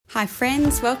Hi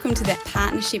friends, welcome to the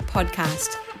Partnership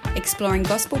Podcast, exploring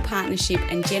gospel partnership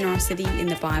and generosity in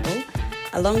the Bible,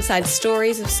 alongside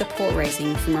stories of support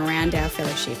raising from around our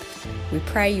fellowship. We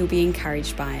pray you'll be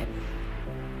encouraged by it.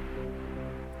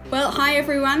 Well, hi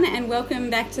everyone, and welcome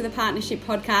back to the Partnership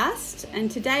Podcast.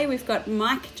 And today we've got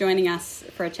Mike joining us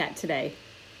for a chat today.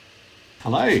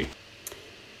 Hello.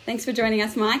 Thanks for joining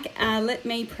us, Mike. Let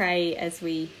me pray as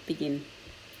we begin.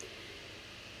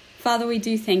 Father, we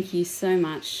do thank you so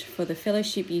much for the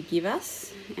fellowship you give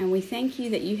us, and we thank you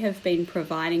that you have been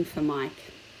providing for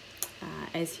Mike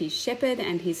as his shepherd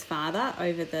and his father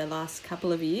over the last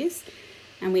couple of years.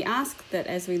 And we ask that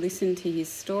as we listen to his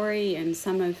story and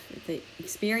some of the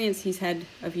experience he's had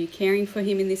of you caring for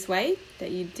him in this way, that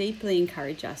you deeply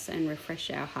encourage us and refresh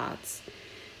our hearts.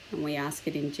 And we ask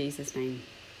it in Jesus' name.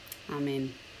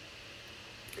 Amen.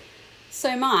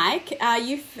 So Mike,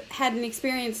 you've had an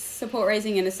experience support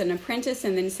raising as an apprentice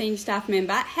and then senior staff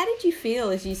member. How did you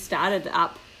feel as you started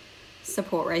up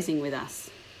support raising with us?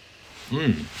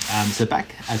 So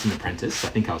back as an apprentice, I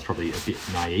think I was probably a bit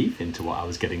naive into what I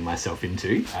was getting myself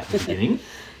into at the beginning.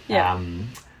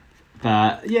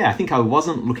 But yeah, I think I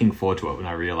wasn't looking forward to it when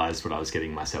I realised what I was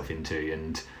getting myself into.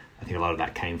 And I think a lot of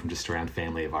that came from just around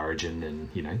family of origin and,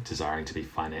 you know, desiring to be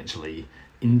financially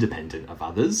independent of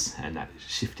others, and that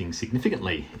shifting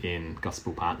significantly in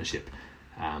gospel partnership.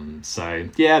 So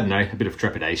yeah, I don't know, a bit of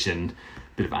trepidation,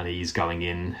 a bit of unease going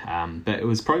in, but it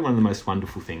was probably one of the most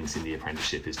wonderful things in the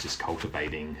apprenticeship is just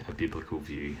cultivating a biblical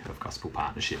view of gospel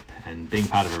partnership, and being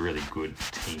part of a really good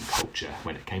team culture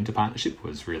when it came to partnership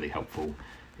was really helpful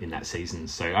in that season.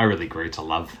 So I really grew to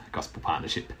love gospel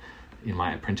partnership in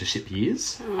my apprenticeship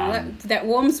years. That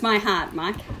warms my heart,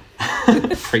 Mike.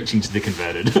 Preaching to the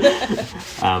converted.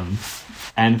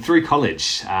 And through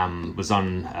college, was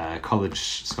on a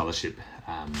college scholarship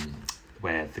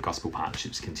where the gospel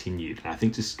partnerships continued. And I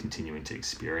think just continuing to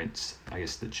experience, I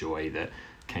guess, the joy that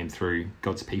came through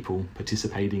God's people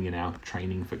participating in our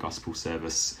training for gospel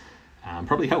service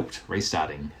probably helped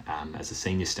restarting as a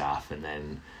senior staff, and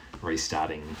then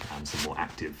restarting some more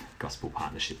active gospel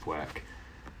partnership work.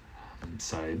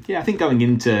 So yeah, I think going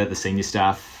into the senior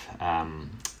staff,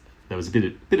 there was a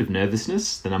bit of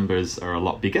nervousness. The numbers are a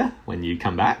lot bigger when you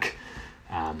come back,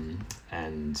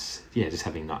 and yeah, just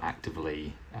having not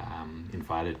actively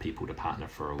invited people to partner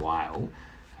for a while,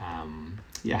 I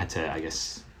had to, I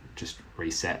guess, just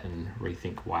reset and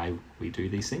rethink why we do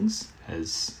these things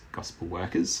as gospel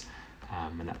workers,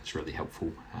 and that was really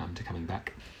helpful to coming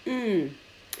back.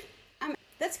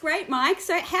 That's great, Mike.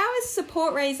 So how has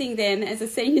support raising then as a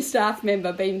senior staff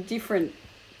member been different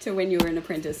to when you were an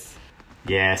apprentice?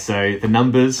 Yeah, so the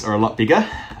numbers are a lot bigger.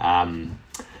 And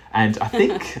I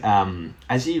think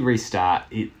as you restart,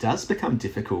 it does become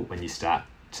difficult when you start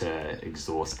to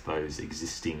exhaust those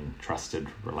existing trusted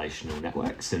relational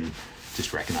networks, and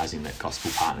just recognising that gospel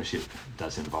partnership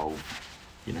does involve,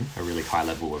 you know, a really high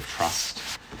level of trust.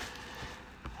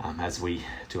 As we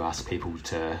do ask people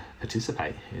to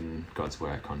participate in God's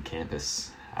work on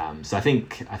campus. So I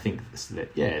think that,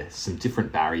 yeah, some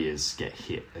different barriers get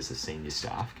hit as a senior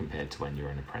staff compared to when you're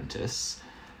an apprentice.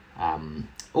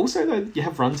 Also, though, you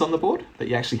have runs on the board, that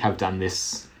you actually have done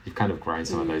this. You've kind of grown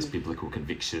some of those biblical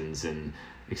convictions and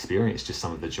experienced just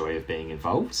some of the joy of being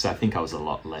involved. So I think I was a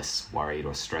lot less worried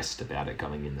or stressed about it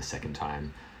going in the second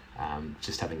time.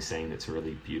 Just having seen it's a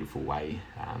really beautiful way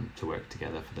to work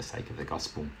together for the sake of the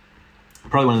gospel.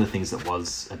 Probably one of the things that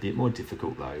was a bit more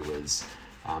difficult, though, was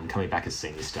coming back as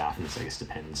senior staff, and this, I guess,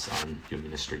 depends on your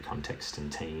ministry context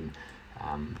and team.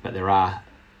 But there are,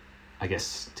 I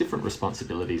guess, different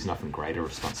responsibilities and often greater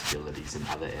responsibilities in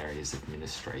other areas of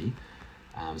ministry.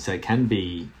 So it can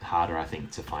be harder, I think,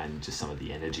 to find just some of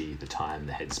the energy, the time,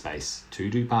 the headspace to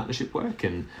do partnership work,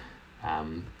 and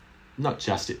not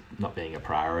just it not being a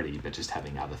priority, but just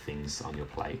having other things on your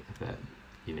plate that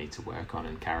you need to work on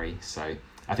and carry. So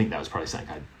I think that was probably something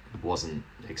I wasn't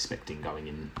expecting going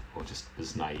in, or just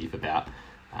was naive about,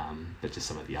 but just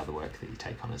some of the other work that you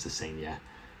take on as a senior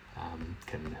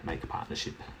can make a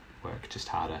partnership work just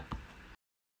harder.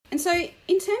 And so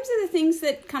in terms of the things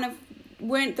that kind of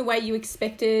weren't the way you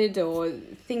expected, or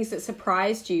things that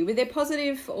surprised you, were there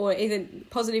positive or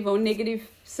negative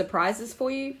surprises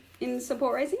for you in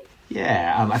support raising?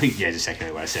 Yeah, I think, just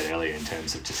echoing what I said earlier in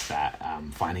terms of just that,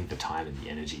 finding the time and the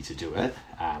energy to do it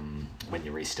when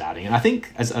you're restarting. And I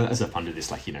think as I pondered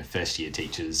this, like, you know, first year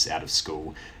teachers out of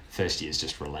school, first year is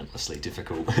just relentlessly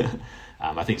difficult.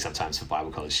 I think sometimes for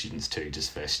Bible college students too,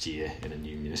 just first year in a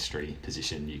new ministry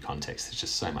position, new context, there's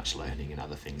just so much learning and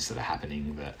other things that are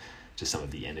happening that just some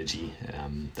of the energy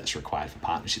that's required for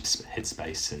partnerships,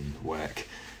 headspace and work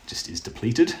just is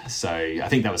depleted. So I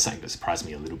think that was something that surprised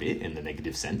me a little bit in the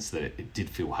negative sense, that it did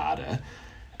feel harder.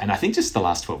 And I think just the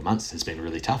last 12 months has been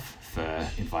really tough for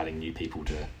inviting new people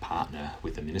to partner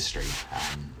with the ministry.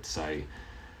 So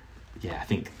yeah, I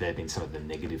think there have been some of the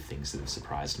negative things that have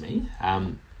surprised me.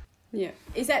 Yeah.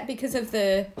 Is that because of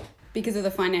the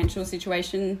financial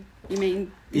situation, you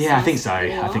mean? Yeah, I think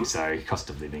so. Cost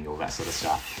of living, all that sort of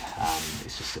stuff.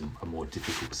 It's just a more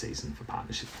difficult season for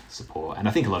partnership support. And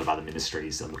I think a lot of other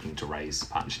ministries are looking to raise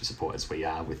partnership support as we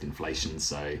are with inflation.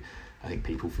 So I think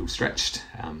people feel stretched.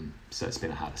 So it's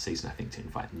been a harder season, I think, to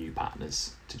invite new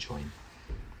partners to join.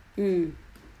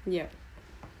 Yeah.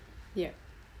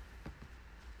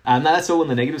 No, that's all on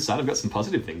the negative side. I've got some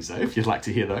positive things, though, if you'd like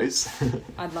to hear those.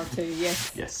 I'd love to,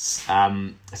 yes. Yes.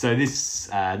 So this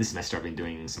semester I've been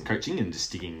doing some coaching and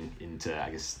just digging into, I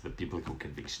guess, the biblical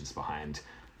convictions behind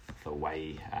the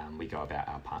way we go about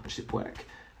our partnership work.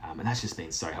 And that's just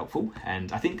been so helpful.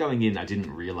 And I think going in, I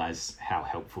didn't realise how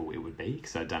helpful it would be,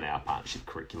 because I'd done our partnership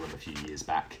curriculum a few years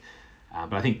back.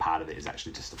 But I think part of it is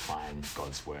actually just applying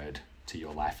God's word to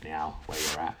your life now, where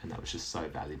you're at, and that was just so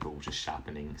valuable, just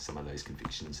sharpening some of those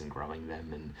convictions and growing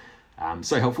them, and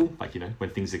so helpful. Like, when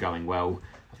things are going well,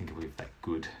 I think if we have that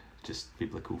good, just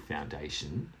biblical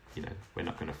foundation, we're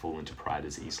not going to fall into pride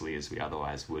as easily as we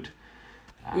otherwise would.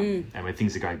 And when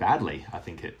things are going badly, I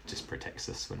think it just protects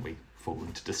us when we fall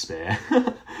into despair.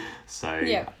 So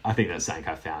yeah. I think that's something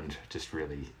I found just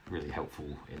really, really helpful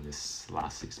in this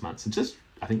last 6 months, and just,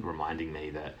 I think, reminding me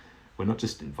that we're not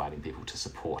just inviting people to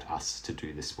support us to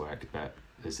do this work, but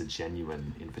there's a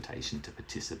genuine invitation to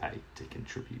participate, to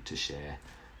contribute, to share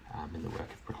in the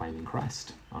work of proclaiming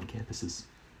Christ on campuses.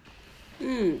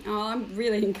 Oh, I'm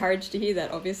really encouraged to hear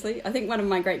that, obviously. I think one of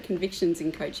my great convictions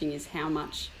in coaching is how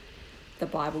much the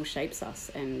Bible shapes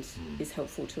us and is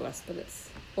helpful to us, but it's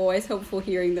always helpful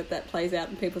hearing that plays out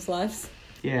in people's lives.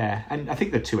 Yeah, and I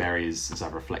think the two areas, as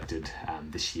I've reflected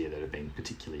this year, that have been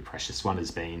particularly precious, one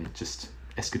has been just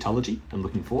eschatology and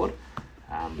looking forward.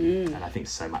 And I think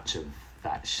so much of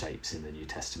that shapes in the New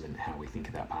Testament how we think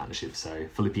about partnership. So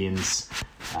Philippians,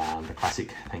 the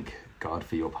classic, thank God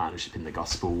for your partnership in the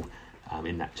gospel.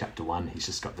 In that chapter 1, he's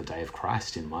just got the day of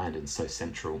Christ in mind, and so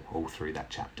central all through that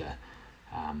chapter.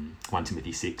 1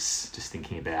 Timothy 6, just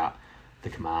thinking about the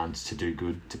command to do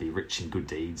good, to be rich in good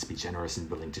deeds, be generous and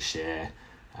willing to share,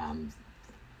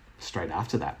 straight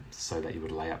after that, so that you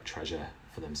would lay up treasure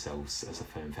for themselves as a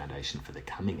firm foundation for the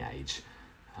coming age,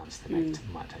 so they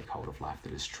might take hold of life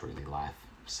that is truly life.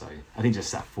 So I think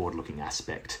just that forward-looking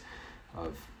aspect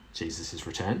of Jesus'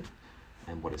 return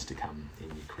and what is to come in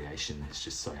new creation is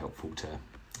just so helpful to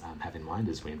have in mind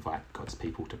as we invite God's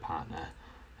people to partner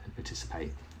and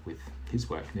participate with his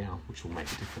work now, which will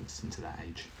make a difference into that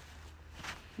age.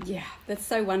 Yeah, that's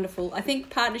so wonderful. I think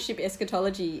partnership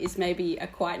eschatology is maybe a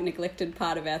quite neglected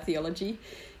part of our theology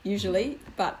usually,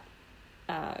 but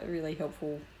really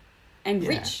helpful and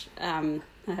rich. A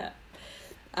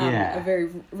very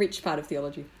rich part of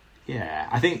theology. Yeah,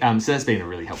 I think so that's been a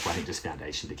really helpful, I think, just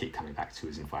foundation to keep coming back to,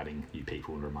 is inviting new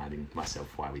people and reminding myself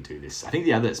why we do this. I think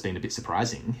the other that's been a bit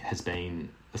surprising has been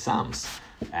the Psalms,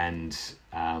 and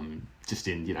just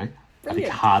in, Brilliant. I think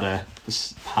harder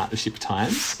partnership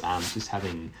times, just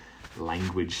having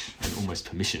language and almost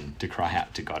permission to cry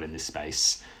out to God in this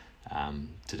space,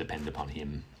 to depend upon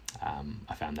him.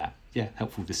 I found that,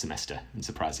 helpful this semester in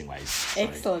surprising ways.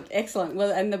 So. Excellent.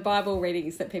 Well, and the Bible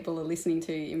readings that people are listening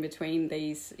to in between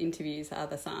these interviews are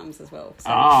the Psalms as well.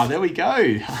 So, there we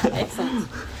go. Excellent.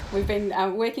 We've been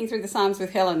working through the Psalms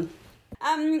with Helen.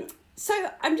 So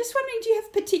I'm just wondering, do you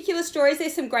have particular stories?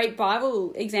 There's some great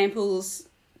Bible examples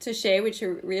to share, which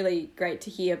are really great to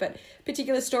hear, but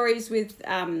particular stories with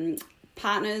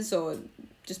partners or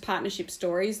just partnership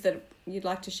stories that you'd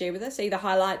like to share with us, either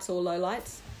highlights or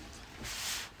lowlights?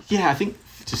 Yeah, I think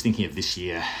just thinking of this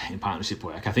year in partnership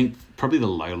work, I think probably the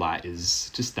low light is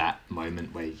just that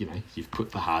moment where, you've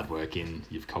put the hard work in,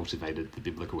 you've cultivated the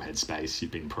biblical headspace,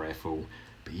 you've been prayerful,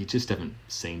 but you just haven't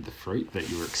seen the fruit that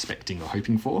you were expecting or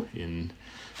hoping for in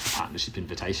the partnership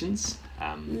invitations.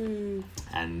 And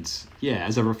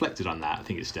as I reflected on that, I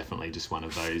think it's definitely just one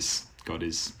of those, God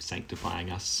is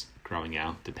sanctifying us, growing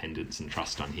our dependence and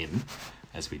trust on him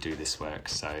as we do this work.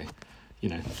 So,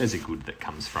 there's a good that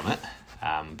comes from it.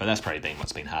 But that's probably been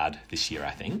what's been hard this year, I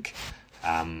think.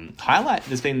 Highlight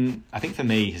there's been, I think for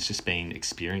me, has just been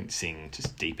experiencing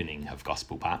just deepening of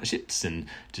gospel partnerships and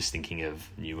just thinking of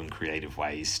new and creative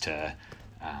ways to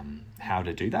how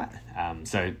to do that.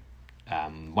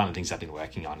 One of the things I've been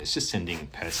working on is just sending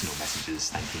personal messages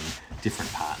thanking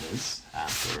different partners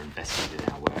who are invested in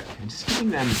our work, and just giving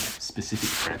them specific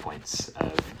prayer points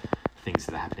of things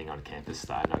that are happening on campus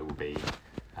that I know will be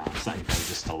something they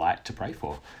just delight to pray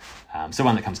for. So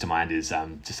one that comes to mind is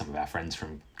just some of our friends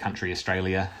from country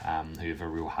Australia who have a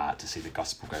real heart to see the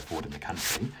gospel go forward in the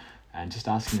country, and just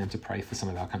asking them to pray for some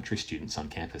of our country students on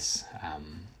campus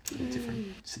in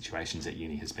different situations at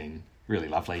uni has been really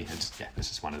lovely. And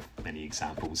this is one of many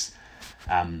examples.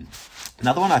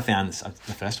 Another one I found,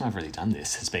 the first time I've really done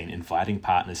this, has been inviting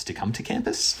partners to come to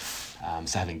campus.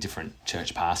 So having different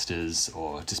church pastors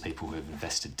or just people who have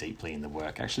invested deeply in the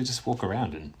work actually just walk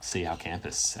around and see our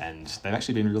campus. And they've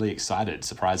actually been really excited,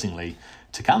 surprisingly,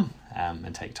 to come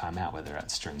and take time out, whether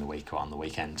it's during the week or on the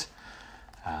weekend.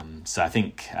 So I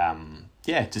think,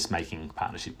 just making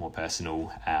partnership more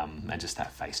personal and just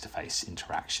that face-to-face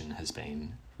interaction has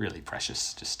been really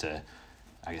precious, just to,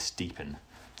 I guess, deepen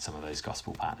some of those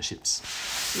gospel partnerships.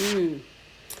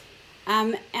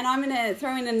 And I'm going to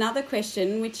throw in another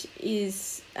question, which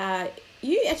is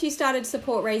you actually started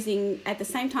support raising at the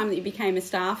same time that you became a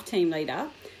staff team leader.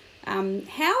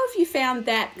 How have you found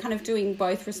that kind of doing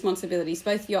both responsibilities,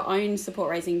 both your own support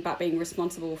raising but being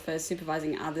responsible for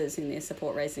supervising others in their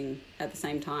support raising at the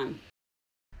same time?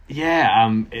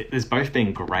 Yeah, there's both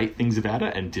been great things about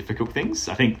it and difficult things.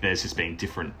 I think there's just been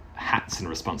different hats and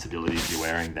responsibilities you're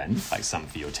wearing then, like some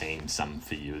for your team, some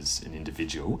for you as an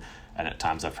individual. And at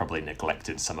times I've probably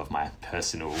neglected some of my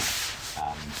personal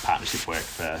partnership work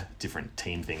for different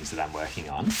team things that I'm working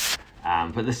on.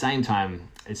 But at the same time,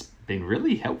 it's been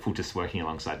really helpful just working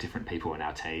alongside different people in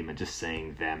our team and just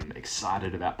seeing them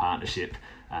excited about partnership,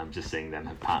 just seeing them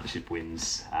have partnership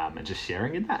wins, and just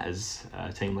sharing in that as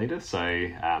a team leader. So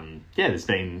it's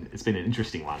been an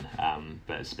interesting one,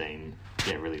 but it's been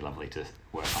really lovely to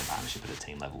work on partnership at a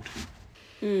team level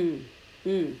too.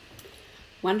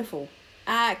 Wonderful.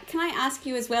 Can I ask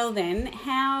you as well then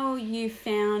how you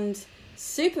found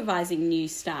supervising new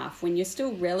staff when you're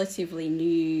still relatively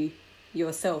new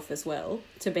yourself as well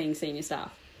to being senior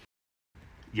staff?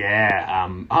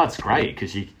 It's great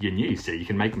because you're new, so you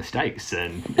can make mistakes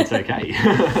and it's okay.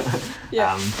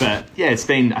 I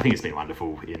think it's been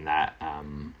wonderful in that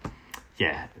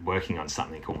working on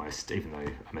something almost, even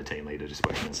though I'm a team leader, just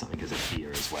working on something as a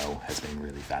peer as well has been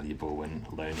really valuable, and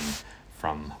learning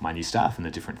from my new staff and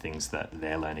the different things that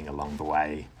they're learning along the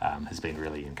way has been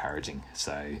really encouraging.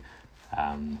 So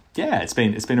it's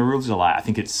been a real delight. I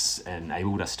think it's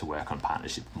enabled us to work on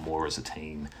partnership more as a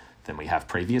team than we have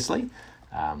previously.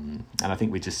 And I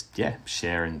think we just,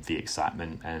 share in the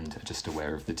excitement and are just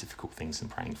aware of the difficult things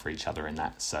and praying for each other in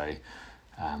that. So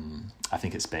I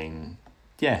think it's been,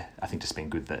 just been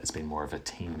good that it's been more of a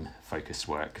team focused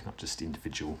work, not just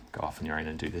individual, go off on your own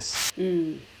and do this.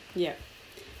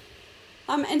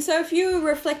 And so if you were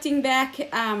reflecting back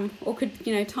or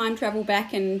could, time travel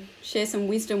back and share some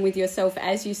wisdom with yourself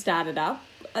as you started up,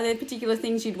 are there particular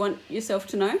things you'd want yourself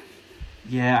to know?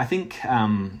 Yeah, I think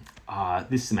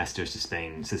this semester has just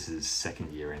been, so this is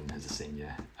second year in as a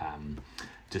senior,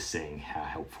 just seeing how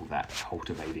helpful that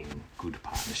cultivating good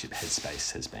partnership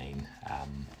headspace has been.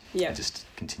 And just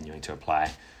continuing to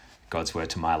apply God's word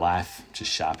to my life, just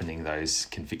sharpening those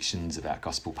convictions about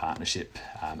gospel partnership,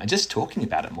 and just talking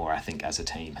about it more, I think, as a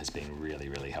team has been really,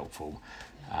 really helpful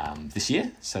this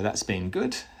year. So that's been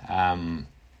good. I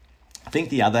think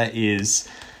the other is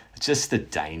just the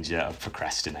danger of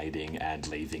procrastinating and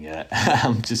leaving it.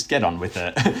 Just get on with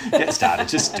it, get started,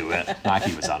 just do it.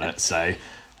 Nike was on it. So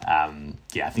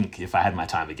I think if I had my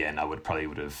time again, I would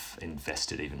have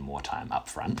invested even more time up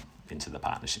front into the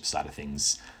partnership side of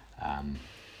things. I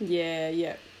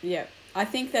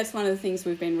think that's one of the things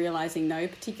we've been realising, though,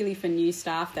 particularly for new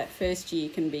staff, that first year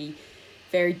can be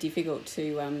very difficult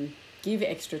to give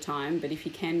extra time, but if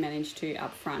you can manage to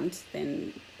up front,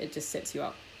 then it just sets you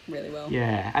up really well.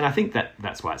 Yeah, and I think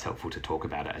that's why it's helpful to talk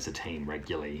about it as a team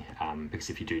regularly, because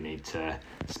if you do need to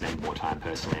spend more time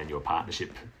personally in your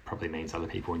partnership, probably means other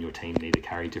people in your team need to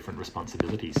carry different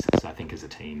responsibilities. So I think as a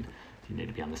team, you need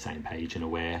to be on the same page and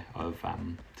aware of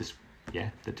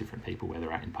the different people where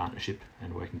they're at in partnership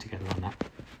and working together on that.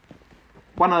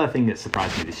 One other thing that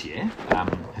surprised me this year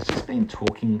has just been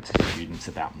talking to students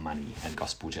about money and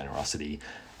gospel generosity,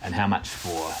 and how much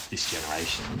for this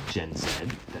generation, Jen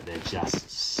said, that they're just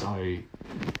so,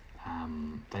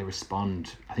 they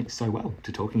respond, I think, so well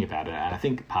to talking about it. And I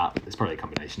think it's probably a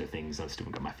combination of things. I still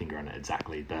haven't got my finger on it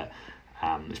exactly, but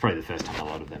it's probably the first time a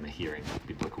lot of them are hearing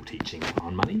biblical teaching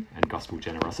on money and gospel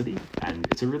generosity. And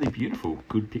it's a really beautiful,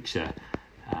 good picture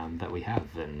that we have.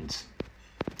 And,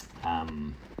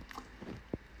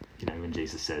 when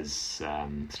Jesus says,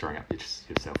 storing up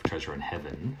yourself a treasure in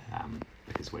heaven,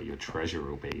 because where your treasure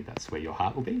will be, that's where your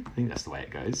heart will be. I think that's the way it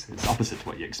goes. It's opposite to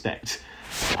what you expect.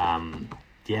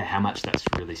 How much that's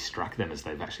really struck them as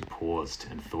they've actually paused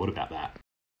and thought about that.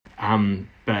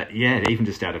 But yeah, even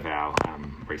just out of our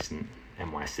recent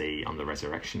NYC on the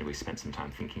resurrection, we spent some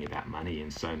time thinking about money,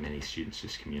 and so many students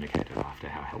just communicated after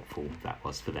how helpful that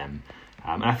was for them.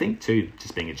 And I think too,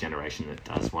 just being a generation that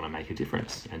does want to make a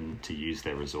difference and to use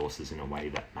their resources in a way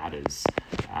that matters,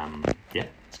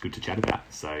 it's good to chat about.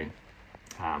 So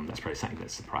that's probably something that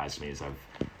surprised me as I've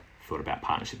thought about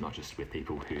partnership, not just with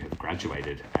people who have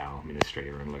graduated our ministry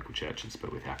or in local churches,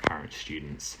 but with our current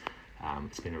students.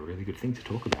 It's been a really good thing to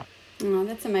talk about. Oh,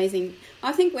 that's amazing.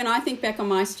 I think when I think back on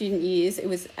my student years, it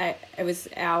was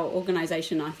our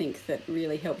organisation, I think, that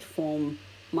really helped form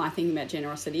my thinking about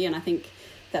generosity, and I think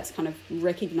that's kind of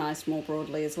recognised more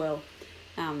broadly as well.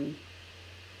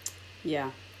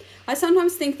 I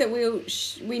sometimes think that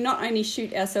we not only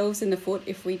shoot ourselves in the foot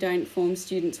if we don't form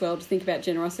students well to think about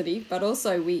generosity, but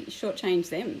also we shortchange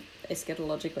them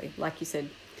eschatologically, like you said,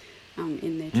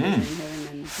 in their treasure in heaven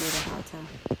and where their hearts are.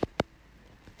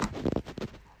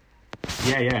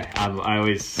 I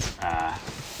always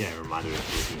reminded of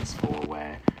Philippians 4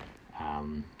 where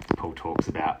Paul talks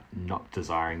about not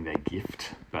desiring their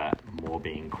gift, but more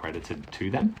being credited to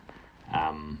them.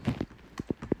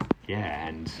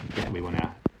 We want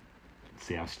to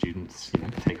see our students,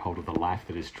 take hold of the life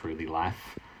that is truly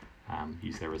life,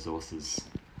 use their resources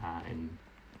in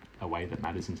a way that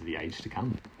matters into the age to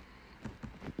come.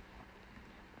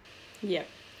 Yep.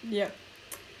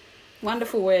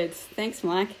 Wonderful words. Thanks,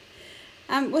 Mike.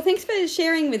 Well, thanks for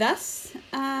sharing with us.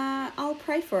 I'll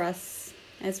pray for us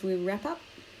as we wrap up.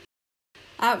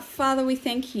 Father, we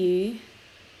thank you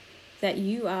that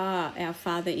you are our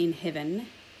Father in heaven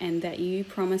and that you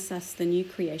promise us the new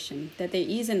creation, that there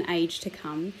is an age to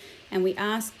come, and we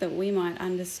ask that we might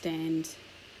understand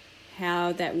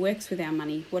how that works with our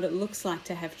money, what it looks like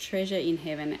to have treasure in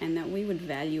heaven, and that we would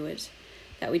value it,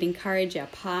 that we'd encourage our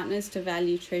partners to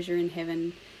value treasure in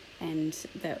heaven, and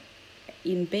that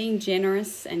in being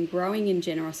generous and growing in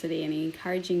generosity and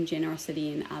encouraging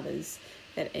generosity in others,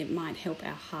 that it might help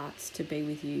our hearts to be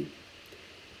with you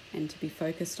and to be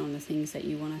focused on the things that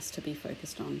you want us to be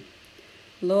focused on.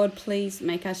 Lord, please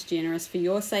make us generous for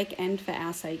your sake and for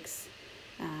our sakes,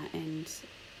 and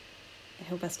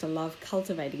help us to love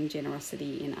cultivating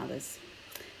generosity in others.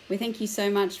 We thank you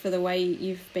so much for the way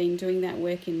you've been doing that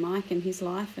work in Mike and his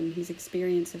life and his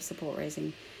experience of support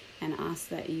raising, and ask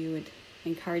that you would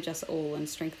encourage us all and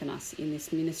strengthen us in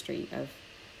this ministry of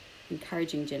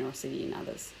encouraging generosity in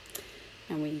others.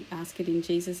 And we ask it in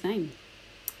Jesus' name.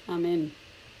 Amen.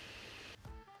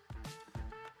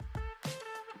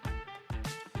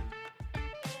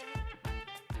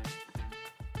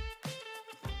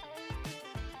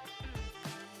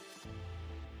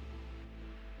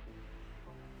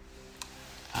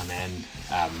 Amen.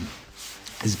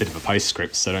 This is a bit of a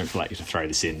postscript, so I don't feel like you to throw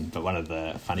this in, but one of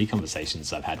the funny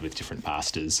conversations I've had with different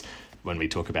pastors when we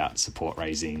talk about support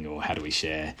raising or how do we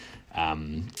share,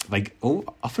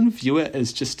 often view it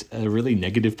as just a really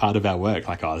negative part of our work.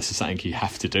 Like, oh, this is something you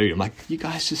have to do. I'm like, you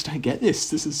guys just don't get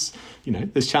this. This is,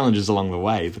 there's challenges along the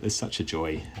way, but there's such a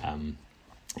joy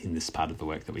in this part of the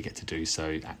work that we get to do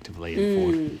so actively and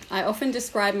forward. I often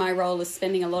describe my role as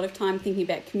spending a lot of time thinking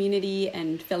about community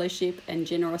and fellowship and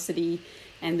generosity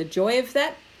and the joy of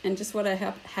that, and just what a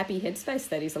happy headspace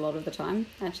that is a lot of the time,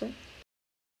 actually.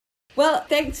 Well,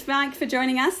 thanks, Mike, for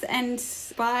joining us, and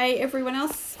bye everyone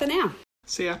else for now.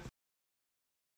 See ya.